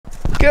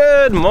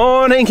Good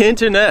morning,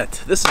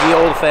 Internet. This is the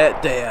Old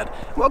Fat Dad.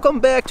 Welcome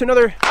back to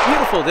another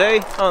beautiful day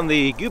on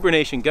the Goober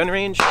Nation gun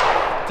range.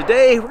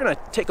 Today we're going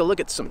to take a look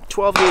at some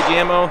 12 gauge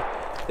ammo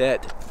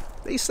that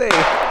they say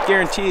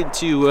guaranteed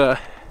to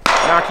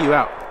knock you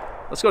out.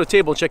 Let's go to the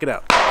table and check it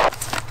out.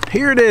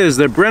 Here it is,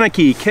 the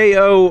Brenneke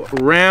KO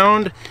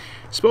round.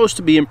 Supposed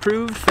to be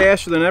improved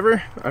faster than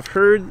ever. I've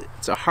heard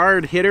it's a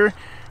hard hitter,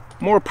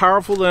 more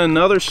powerful than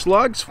other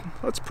slugs.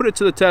 Let's put it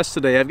to the test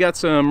today. I've got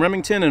some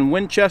Remington and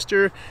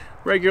Winchester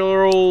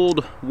regular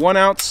old 1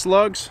 ounce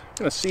slugs.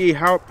 Gonna see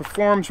how it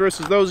performs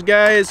versus those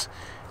guys.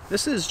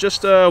 This is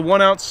just a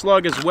 1 ounce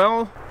slug as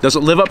well. Does it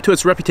live up to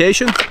its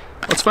reputation?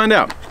 Let's find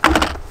out.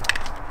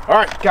 All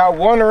right, got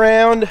 1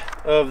 round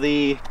of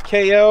the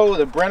KO,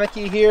 the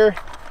Brenneke here.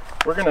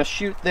 We're gonna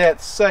shoot that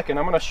second.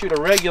 I'm gonna shoot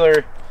a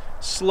regular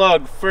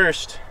slug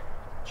first,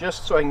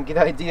 just so I can get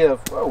an idea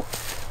of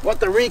what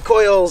the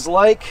recoil's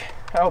like,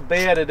 how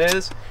bad it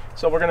is.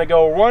 So we're gonna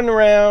go 1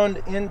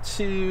 round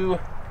into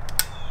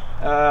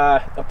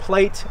a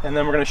plate, and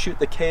then we're going to shoot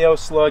the KO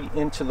slug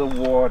into the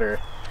water.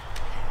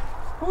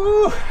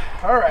 Woo!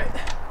 All right.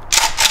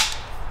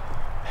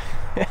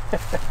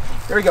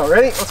 Here we go.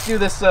 Ready? Let's do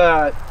this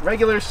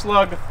regular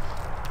slug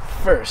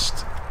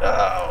first.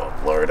 Oh,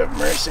 Lord of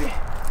mercy.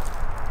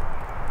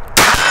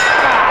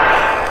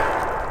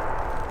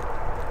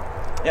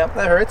 Yep,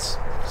 that hurts.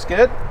 It's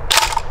good.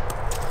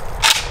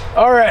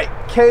 All right,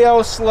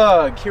 KO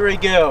slug. Here we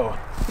go.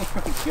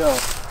 Here we go.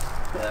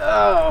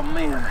 Oh,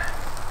 man.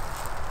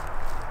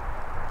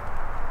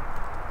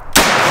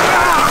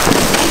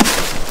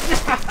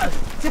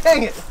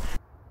 Dang it!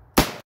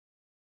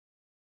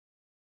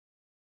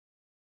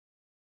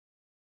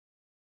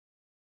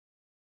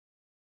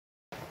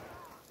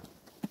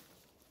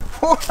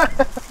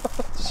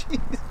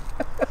 Jeez.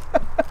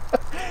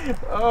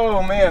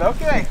 Oh man,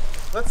 okay.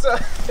 Let's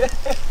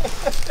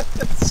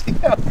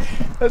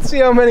let's see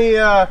how many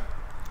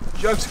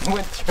jugs we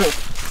went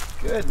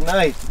through. Good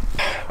night.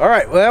 All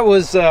right, well that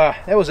was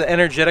an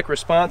energetic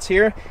response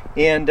here,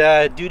 and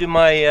due to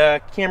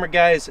my camera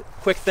guy's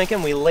quick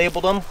thinking, we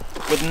labeled them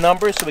with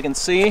numbers so we can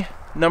see.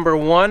 Number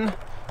 1,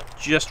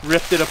 just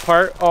ripped it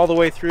apart all the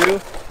way through.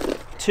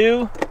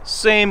 2,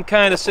 same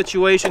kind of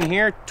situation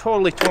here,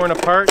 totally torn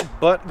apart,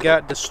 but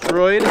got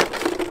destroyed.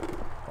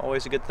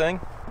 Always a good thing.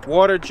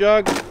 Water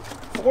jug.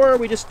 4,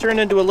 we just turned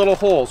into a little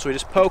hole, so we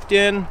just poked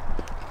in,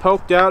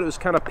 poked out. It was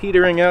kind of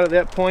petering out at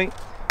that point.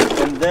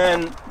 And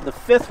then the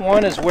 5th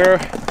one is where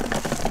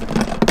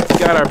we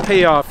got our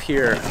payoff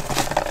here.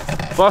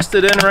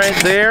 Busted in right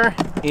there,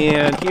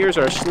 and here's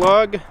our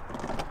slug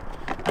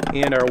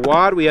and our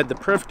wad. We had the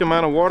perfect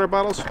amount of water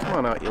bottles. Come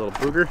on out, you little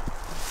booger.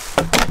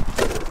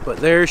 But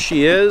there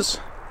she is.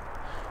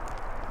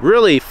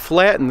 Really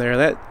flat in there.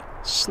 That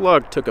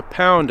slug took a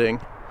pounding,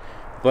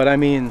 but I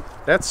mean,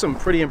 that's some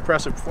pretty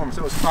impressive performance.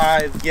 It was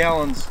 5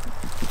 gallons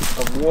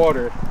of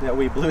water that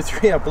we blew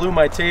through. I blew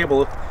my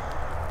table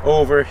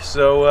over.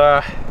 So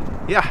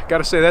yeah,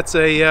 gotta say that's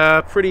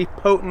a pretty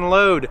potent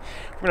load.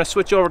 We're gonna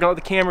switch over, gonna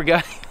let the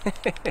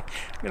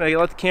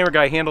camera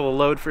guy handle the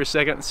load for a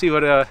second and see what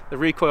the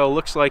recoil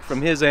looks like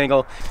from his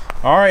angle.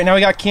 All right, now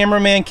we got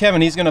cameraman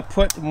Kevin. He's gonna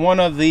put one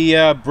of the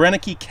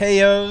Brenneke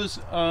KOs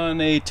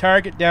on a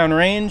target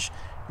downrange,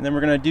 and then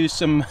we're gonna do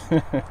some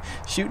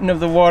shooting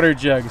of the water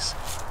jugs.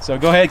 So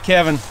go ahead,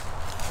 Kevin.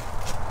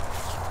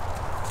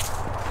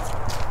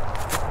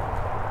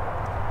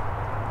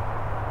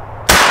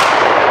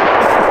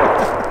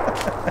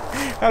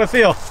 How'd it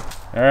feel?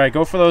 All right,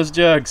 go for those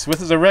jugs.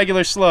 This is a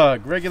regular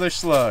slug. Regular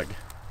slug.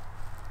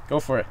 Go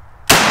for it.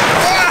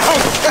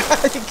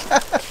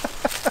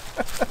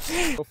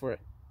 Go for it.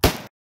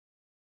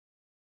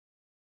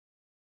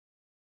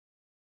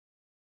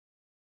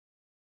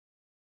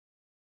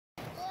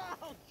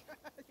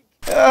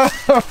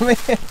 Oh man,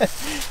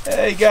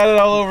 hey, got it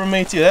all over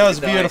me too. That was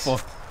beautiful.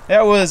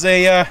 That was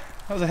a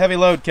heavy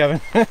load,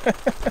 Kevin.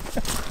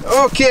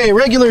 Okay,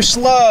 regular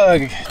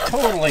slug.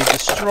 Totally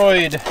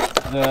destroyed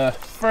the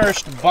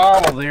first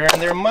bottle there,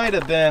 and there might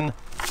have been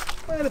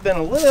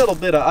a little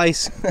bit of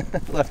ice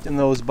left in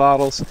those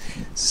bottles.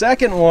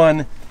 Second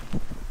one,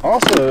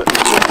 also a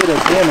little bit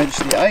of damage.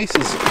 The ice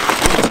is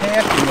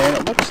intact in there.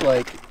 It looks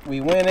like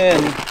we went in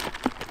and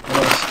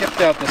it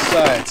skipped out the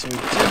side, so we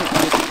didn't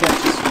get to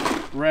catch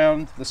this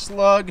round. The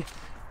slug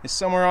is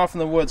somewhere off in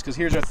the woods, because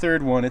here's our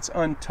 3rd one. It's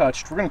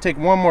untouched. We're going to take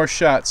one more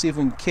shot, see if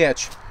we can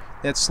catch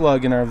that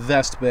slug in our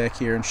vest back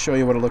here and show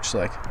you what it looks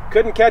like.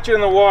 Couldn't catch it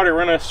in the water.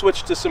 We're going to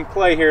switch to some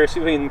clay here,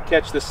 see if we can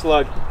catch the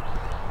slug.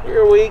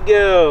 Here we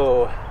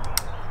go.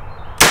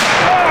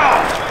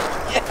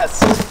 Ah,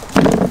 yes!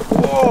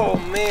 Oh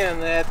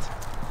man, that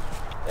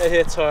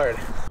hits hard.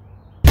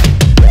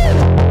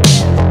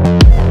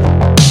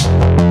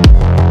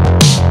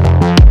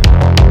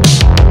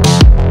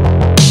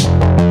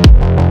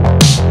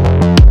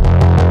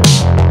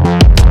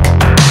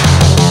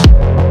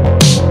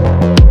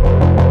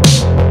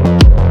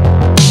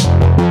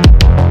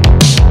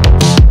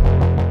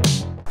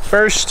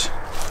 First,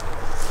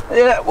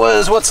 that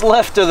was what's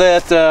left of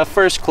that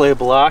first clay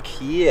block.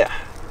 Yeah,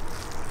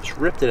 just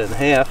ripped it in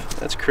half.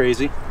 That's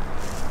crazy.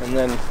 And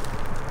then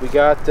we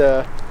got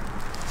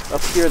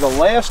up here the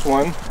last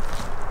one.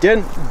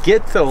 Didn't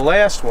get to the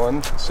last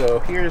one, so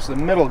here's the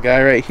middle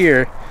guy right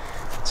here.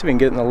 Let's see if we can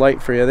get in the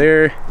light for you.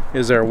 There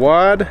is our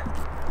wad.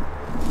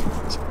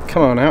 Let's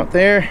come on out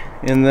there.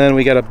 And then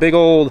we got a big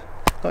old,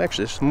 oh,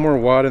 actually there's some more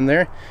wad in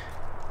there.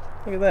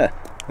 Look at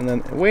that. And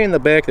then way in the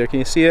back there, can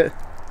you see it?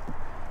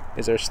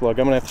 Is our slug.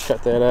 I'm gonna have to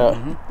cut that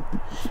out.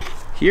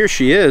 Here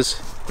she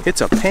is.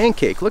 It's a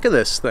pancake. Look at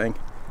this thing.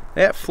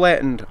 That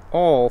flattened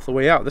all the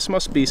way out. This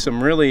must be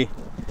some really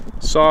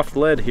soft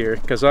lead here,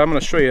 because I'm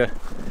gonna show you.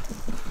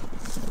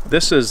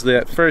 This is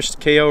that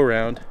first KO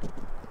round.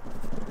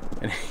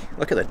 And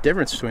look at the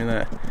difference between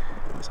that.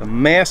 It's a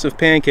massive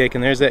pancake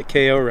and there's that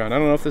KO round. I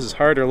don't know if this is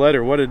harder lead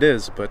or what it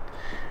is, but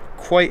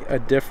quite a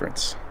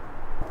difference.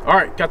 All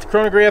right, got the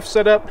chronograph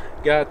set up.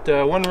 Got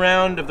 1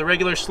 round of the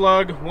regular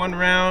slug, 1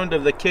 round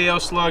of the KO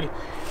slug.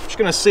 Just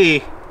gonna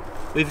see.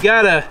 We've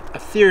got a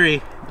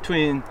theory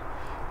between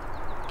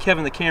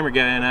Kevin, the camera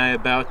guy, and I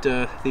about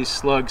these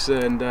slugs,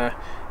 and I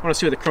want to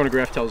see what the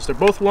chronograph tells us. They're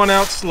both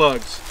 1-ounce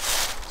slugs,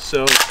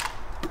 so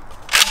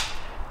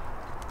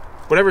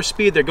whatever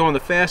speed they're going, the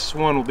fastest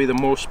one will be the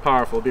most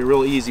powerful. It'll be a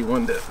real easy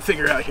one to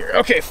figure out here.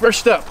 Okay,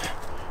 first up,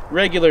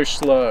 regular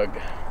slug.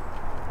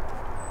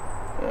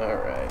 All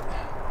right.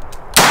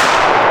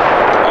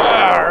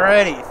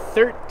 Alrighty,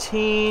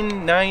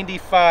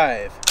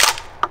 1395.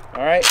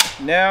 All right,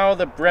 now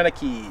the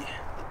Brenneke.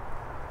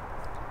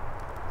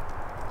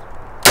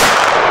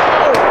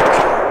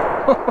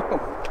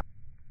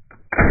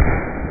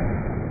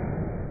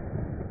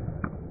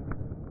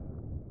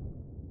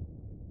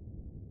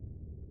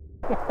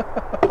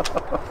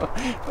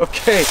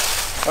 Okay,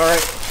 all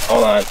right,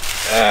 hold on.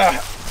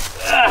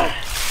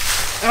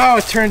 Oh,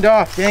 it turned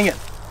off, dang it.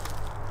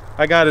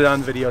 I got it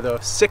on video though,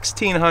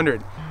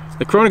 1600.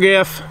 The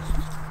chronograph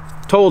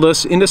told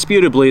us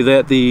indisputably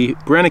that the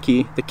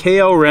Brenneke, the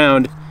KO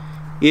round,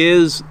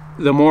 is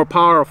the more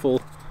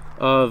powerful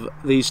of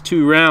these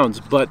 2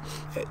 rounds, but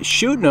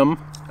shooting them,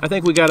 I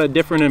think we got a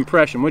different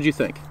impression. What'd you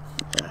think?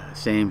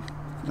 Same.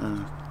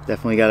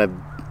 Definitely got a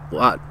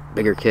lot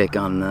bigger kick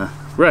on the...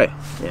 Right.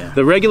 Yeah.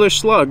 The regular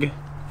slug,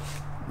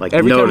 like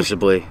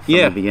noticeably from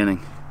the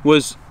beginning,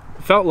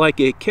 felt like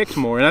it kicked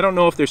more, and I don't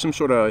know if there's some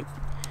sort of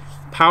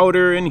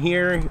powder in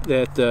here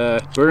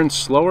that burns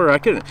slower. I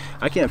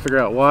can't figure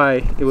out why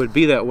it would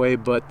be that way,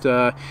 but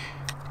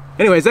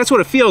anyways, that's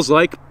what it feels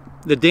like.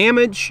 The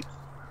damage,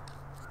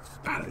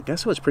 I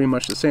guess it was pretty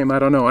much the same. I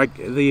don't know.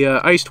 The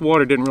iced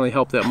water didn't really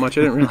help that much.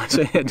 I didn't realize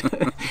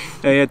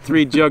I had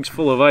 3 jugs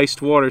full of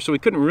iced water, so we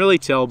couldn't really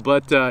tell,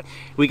 but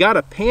we got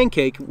a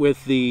pancake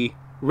with the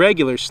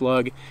regular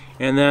slug,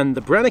 and then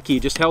the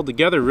Brenneke just held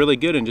together really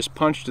good and just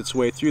punched its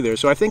way through there.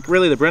 So I think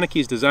really the Brenneke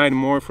is designed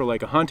more for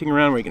like a hunting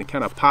round where you can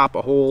kind of pop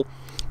a hole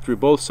through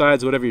both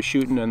sides, whatever you're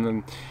shooting, and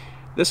then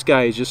this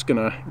guy is just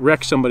gonna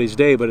wreck somebody's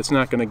day, but it's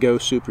not gonna go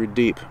super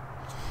deep.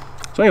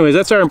 So anyways,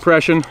 that's our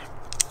impression.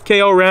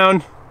 KO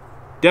round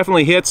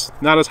definitely hits,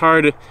 not as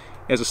hard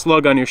as a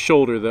slug on your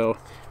shoulder though.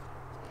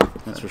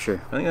 That's for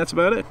sure. I think that's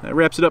about it. That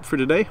wraps it up for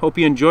today. Hope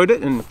you enjoyed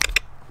it, and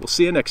we'll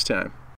see you next time.